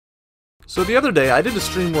So the other day, I did a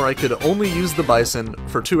stream where I could only use the Bison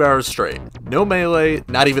for 2 hours straight. No melee,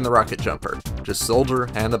 not even the rocket jumper. Just Soldier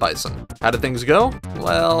and the Bison. How did things go?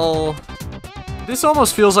 Well... this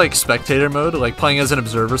almost feels like spectator mode, like playing as an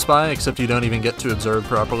observer spy, except you don't even get to observe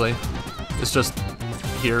properly. It's just...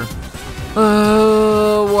 here.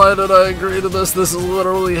 Why did I agree to this? This is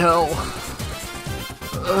literally hell.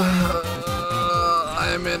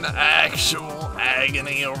 I'm in actual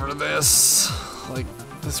agony over this. Like...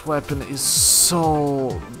 this weapon is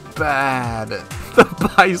so bad.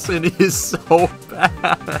 The Bison is so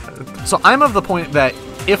bad. So I'm of the point that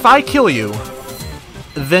if I kill you,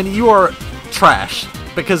 then you are trash,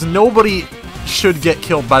 because nobody should get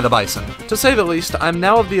killed by the Bison. To say the least, I'm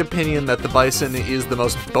now of the opinion that the Bison is the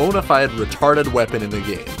most bona fide retarded weapon in the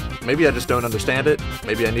game. Maybe I just don't understand it,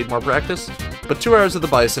 maybe I need more practice, but 2 hours of the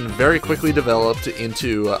Bison very quickly developed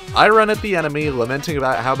into I run at the enemy, lamenting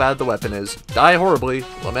about how bad the weapon is, die horribly,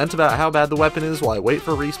 lament about how bad the weapon is while I wait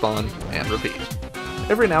for respawn, and repeat.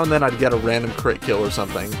 Every now and then I'd get a random crit kill or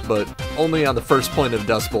something, but only on the first point of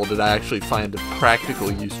Dust Bowl did I actually find a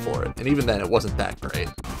practical use for it, and even then it wasn't that great.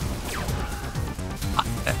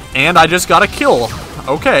 And I just got a kill!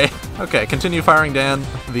 Okay, continue firing down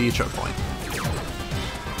the choke point.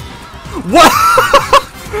 What?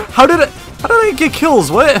 How did I get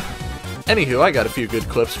kills? What? Anywho, I got a few good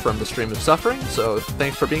clips from the stream of suffering, so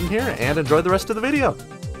thanks for being here and enjoy the rest of the video.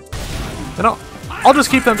 And I'll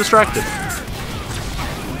just keep them distracted.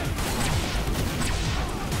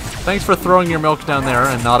 Thanks for throwing your milk down there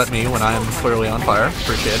and not at me when I am clearly on fire.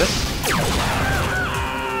 Appreciate it.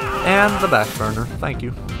 And the back burner. Thank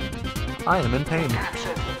you. I am in pain.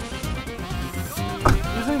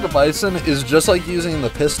 Using the Bison is just like using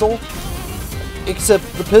the pistol, except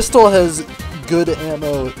the pistol has good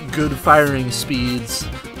ammo, good firing speeds,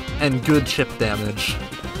 and good chip damage.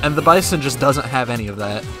 And the Bison just doesn't have any of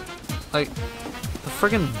that. Like, the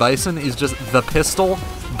friggin' Bison is just the pistol,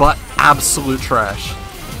 but absolute trash.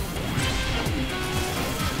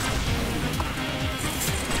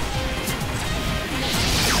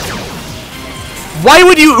 Why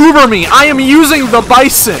would you Uber me? I am using the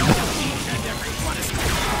Bison!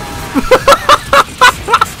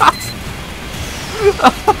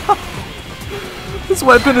 This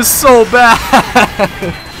weapon is so bad!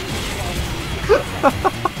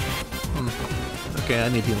 Okay, I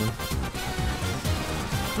need healing.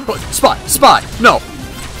 Oh, spy! No!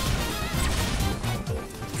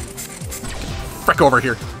 Frick over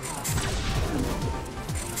here.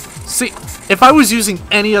 See, if I was using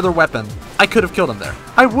any other weapon, I could have killed him there.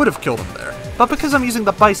 I would have killed him there. But because I'm using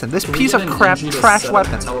the Bison, this piece of crap trash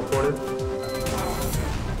weapon.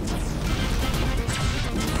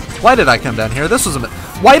 Why did I come down here? This was a...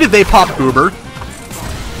 why did they pop Uber?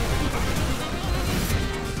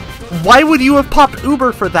 Why would you have popped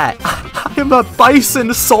Uber for that? I am a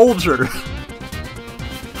Bison soldier.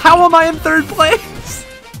 How am I in third place?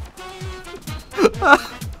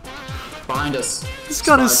 Behind us. This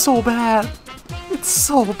gun is so bad. It's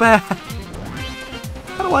so bad.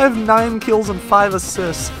 How do I have 9 kills and 5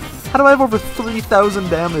 assists? How do I have over 3,000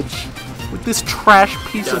 damage with this trash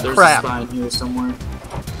piece of crap? There's a spy here somewhere.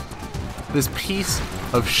 This piece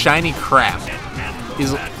of shiny crap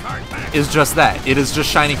is just that. It is just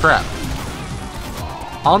shiny crap.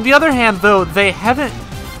 On the other hand, though, they haven't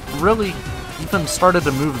really even started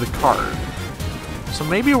to move the card. So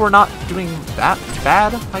maybe we're not doing that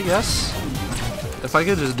bad, I guess. If I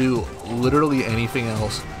could just do literally anything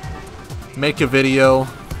else. Make a video,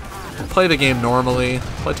 play the game normally,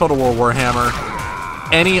 play Total War Warhammer,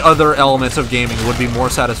 any other elements of gaming would be more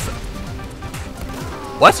satisfying.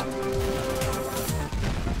 What?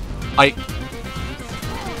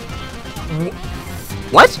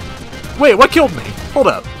 What? Wait, what killed me? Hold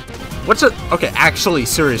up. What's it? Okay, actually,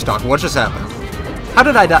 serious talk. What just happened? How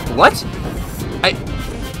did I die? What?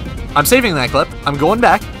 I'm saving that clip. I'm going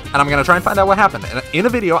back, and I'm gonna try and find out what happened. And in a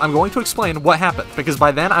video, I'm going to explain what happened, because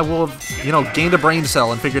by then I will have, you know, gained a brain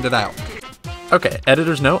cell and figured it out. Okay,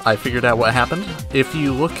 editor's note, I figured out what happened. If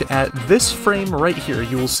you look at this frame right here,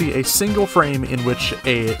 you will see a single frame in which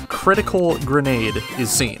a critical grenade is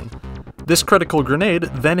seen. This critical grenade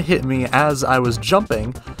then hit me as I was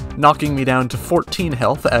jumping, knocking me down to 14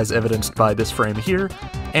 health, as evidenced by this frame here,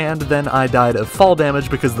 and then I died of fall damage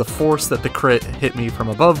because the force that the crit hit me from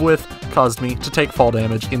above with caused me to take fall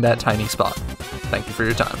damage in that tiny spot. Thank you for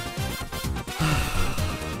your time.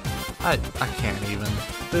 I can't even.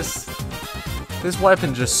 This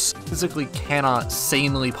weapon just physically cannot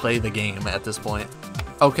sanely play the game at this point.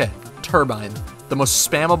 Okay, Turbine, the most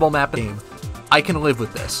spammable map in the game. I can live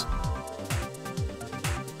with this.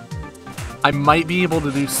 I might be able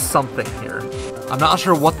to do something here. I'm not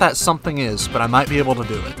sure what that something is, but I might be able to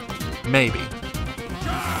do it. Maybe.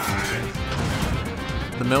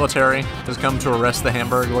 The military has come to arrest the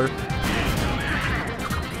Hamburglar.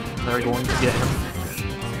 They're going to get him.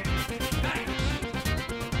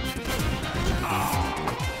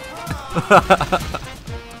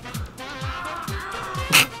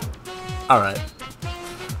 Alright.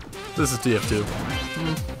 This is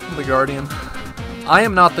TF2. The Guardian. I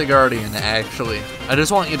am not the Guardian, actually. I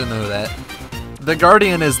just want you to know that. The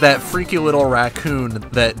Guardian is that freaky little raccoon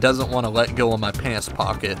that doesn't want to let go of my pants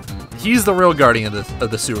pocket. He's the real Guardian of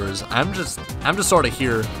the sewers. I'm just sort of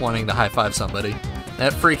here wanting to high-five somebody.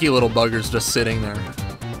 That freaky little bugger's just sitting there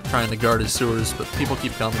trying to guard his sewers, but people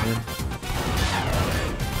keep coming in.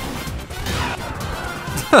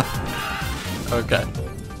 Okay.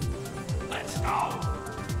 Let's go.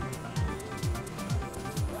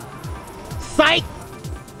 Psych!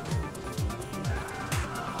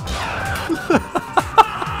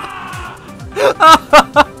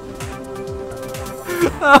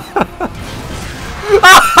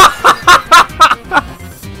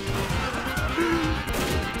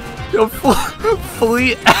 Yo,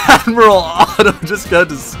 Fleet Admiral Autumn just got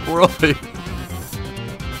destroyed.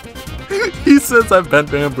 He says I've been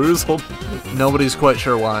bamboozled. Nobody's quite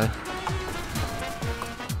sure why.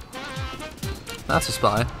 That's a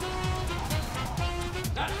spy.